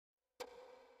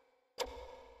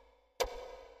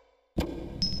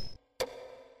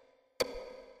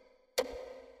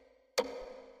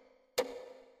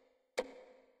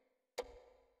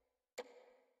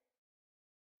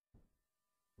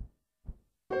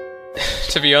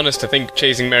To be honest, I think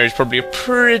chasing Mary is probably a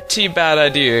pretty bad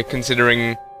idea,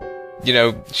 considering, you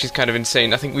know, she's kind of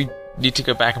insane. I think we need to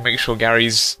go back and make sure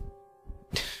Garry's...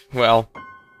 well,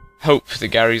 hope that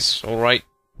Garry's alright.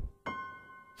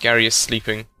 Garry is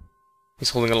sleeping.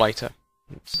 He's holding a lighter.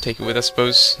 Let's take it with us, I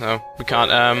suppose. No, we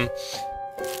can't,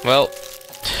 well,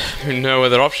 no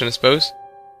other option, I suppose.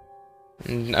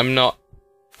 I'm not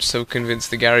so convinced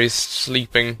that Garry's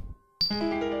sleeping.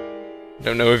 I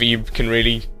don't know if he can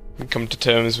really come to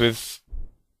terms with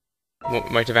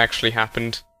what might have actually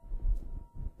happened.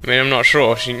 I mean, I'm not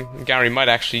sure. Garry might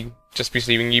actually just be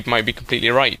sleeping. He might be completely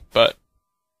right, but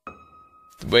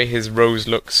the way his rose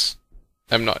looks,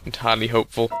 I'm not entirely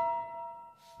hopeful.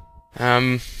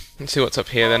 Let's see what's up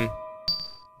here then.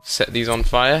 Set these on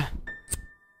fire.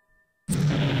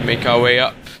 Make our way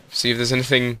up. See if there's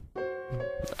anything,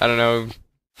 I don't know,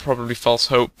 probably false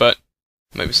hope, but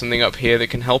maybe something up here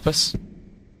that can help us.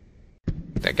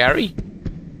 Is that Garry?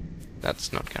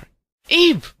 That's not Garry.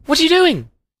 Ebe! What are you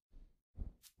doing?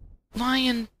 Why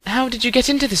and how did you get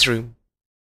into this room?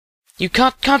 You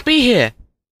can't be here!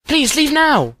 Please, leave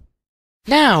now!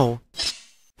 Now!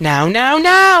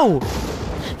 Now!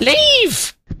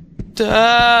 Leave!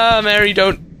 Mary,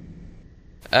 don't...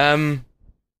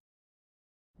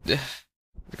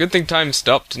 Good thing time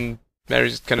stopped, and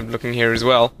Mary's kind of looking here as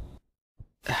well.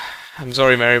 I'm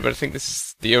sorry, Mary, but I think this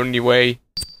is the only way...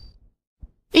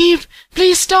 Eve,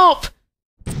 please stop!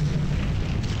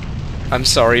 I'm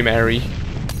sorry, Mary.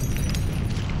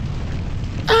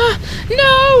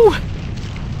 No!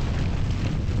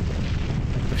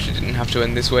 Wish it didn't have to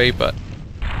end this way, but...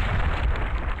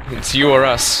 it's you or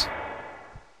us.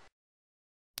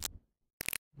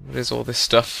 What is all this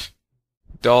stuff?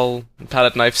 Doll and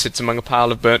palette knife sits among a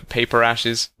pile of burnt paper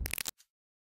ashes.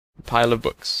 A pile of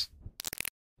books.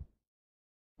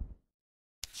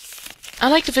 I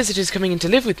like the visitors coming in to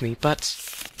live with me, but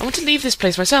I want to leave this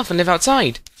place myself and live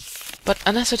outside. But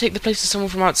unless I take the place of someone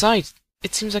from outside,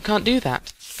 it seems I can't do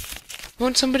that.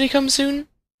 Won't somebody come soon?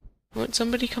 Won't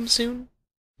somebody come soon?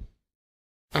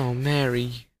 Oh,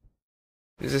 Mary.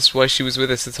 Is this why she was with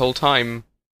us this whole time?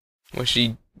 Why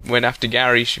she went after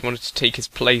Garry? She wanted to take his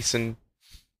place and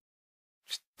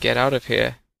just get out of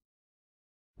here.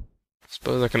 I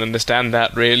suppose I can understand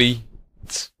that, really.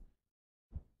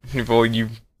 If all you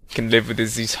can live with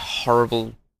is these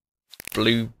horrible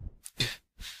blue...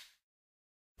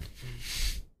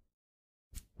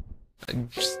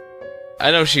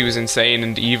 I know she was insane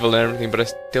and evil and everything, but I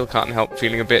still can't help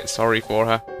feeling a bit sorry for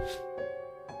her.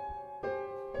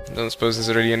 I don't suppose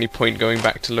there's really any point going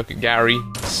back to look at Garry.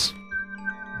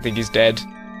 I think he's dead.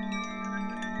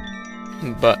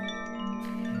 But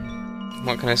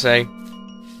what can I say?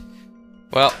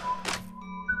 Well,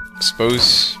 I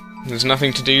suppose there's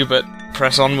nothing to do but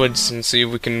press onwards and see if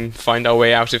we can find our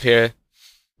way out of here.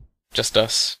 Just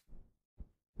us.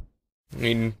 I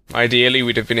mean, ideally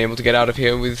we'd have been able to get out of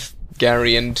here with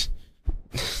Garry, and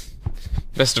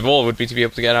best of all would be to be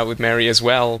able to get out with Mary as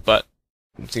well, but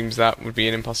it seems that would be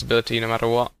an impossibility no matter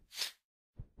what.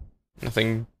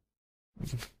 Nothing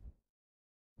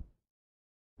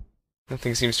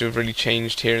seems to have really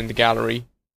changed here in the gallery.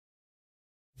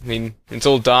 I mean, it's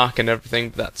all dark and everything,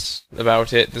 but that's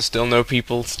about it. There's still no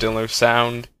people, still no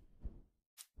sound.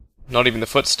 Not even the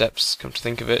footsteps, come to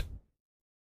think of it.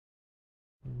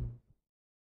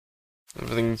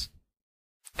 Everything's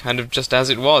kind of just as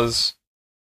it was.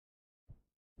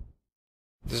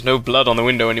 There's no blood on the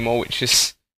window anymore, which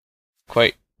is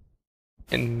quite...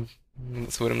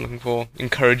 what's the word I'm looking for?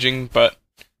 Encouraging, but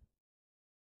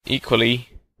equally,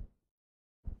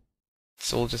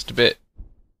 it's all just a bit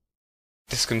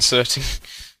disconcerting.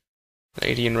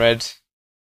 Lady in red.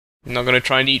 You're not going to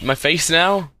try and eat my face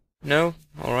now? No?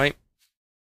 Alright.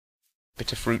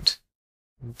 Bit of fruit.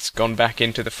 It's gone back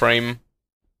into the frame.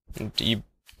 And you,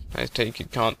 I take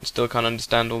it, still can't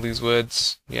understand all these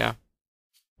words. Yeah.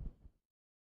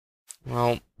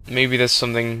 Well, maybe there's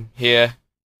something here.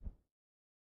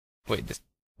 Wait, this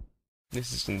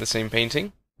isn't the same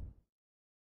painting?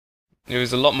 It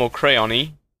was a lot more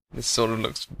crayon-y. This sort of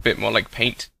looks a bit more like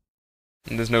paint.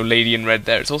 And there's no lady in red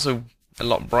there. It's also a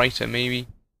lot brighter, maybe.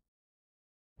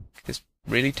 Could this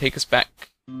really take us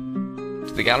back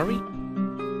to the gallery?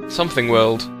 Something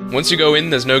world. Once you go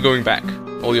in, there's no going back.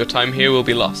 All your time here will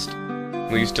be lost.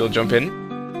 Will you still jump in?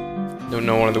 Don't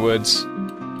know one of the words.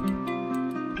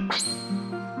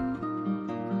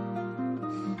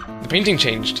 The painting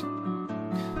changed.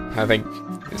 I think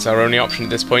it's our only option at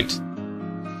this point.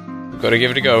 We've got to give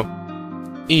it a go.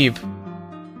 Ebe.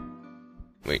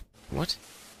 Wait, what?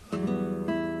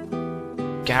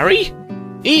 Garry?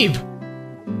 Ebe!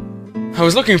 I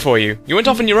was looking for you. You went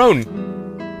off on your own.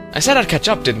 I said I'd catch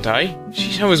up, didn't I?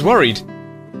 Sheesh, I was worried.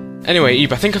 Anyway,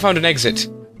 Eve, I think I found an exit.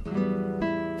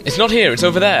 It's not here, it's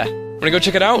over there. Wanna go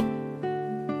check it out?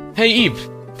 Hey, Eve,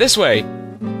 this way!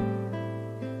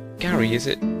 Garry, is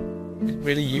it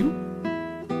really you?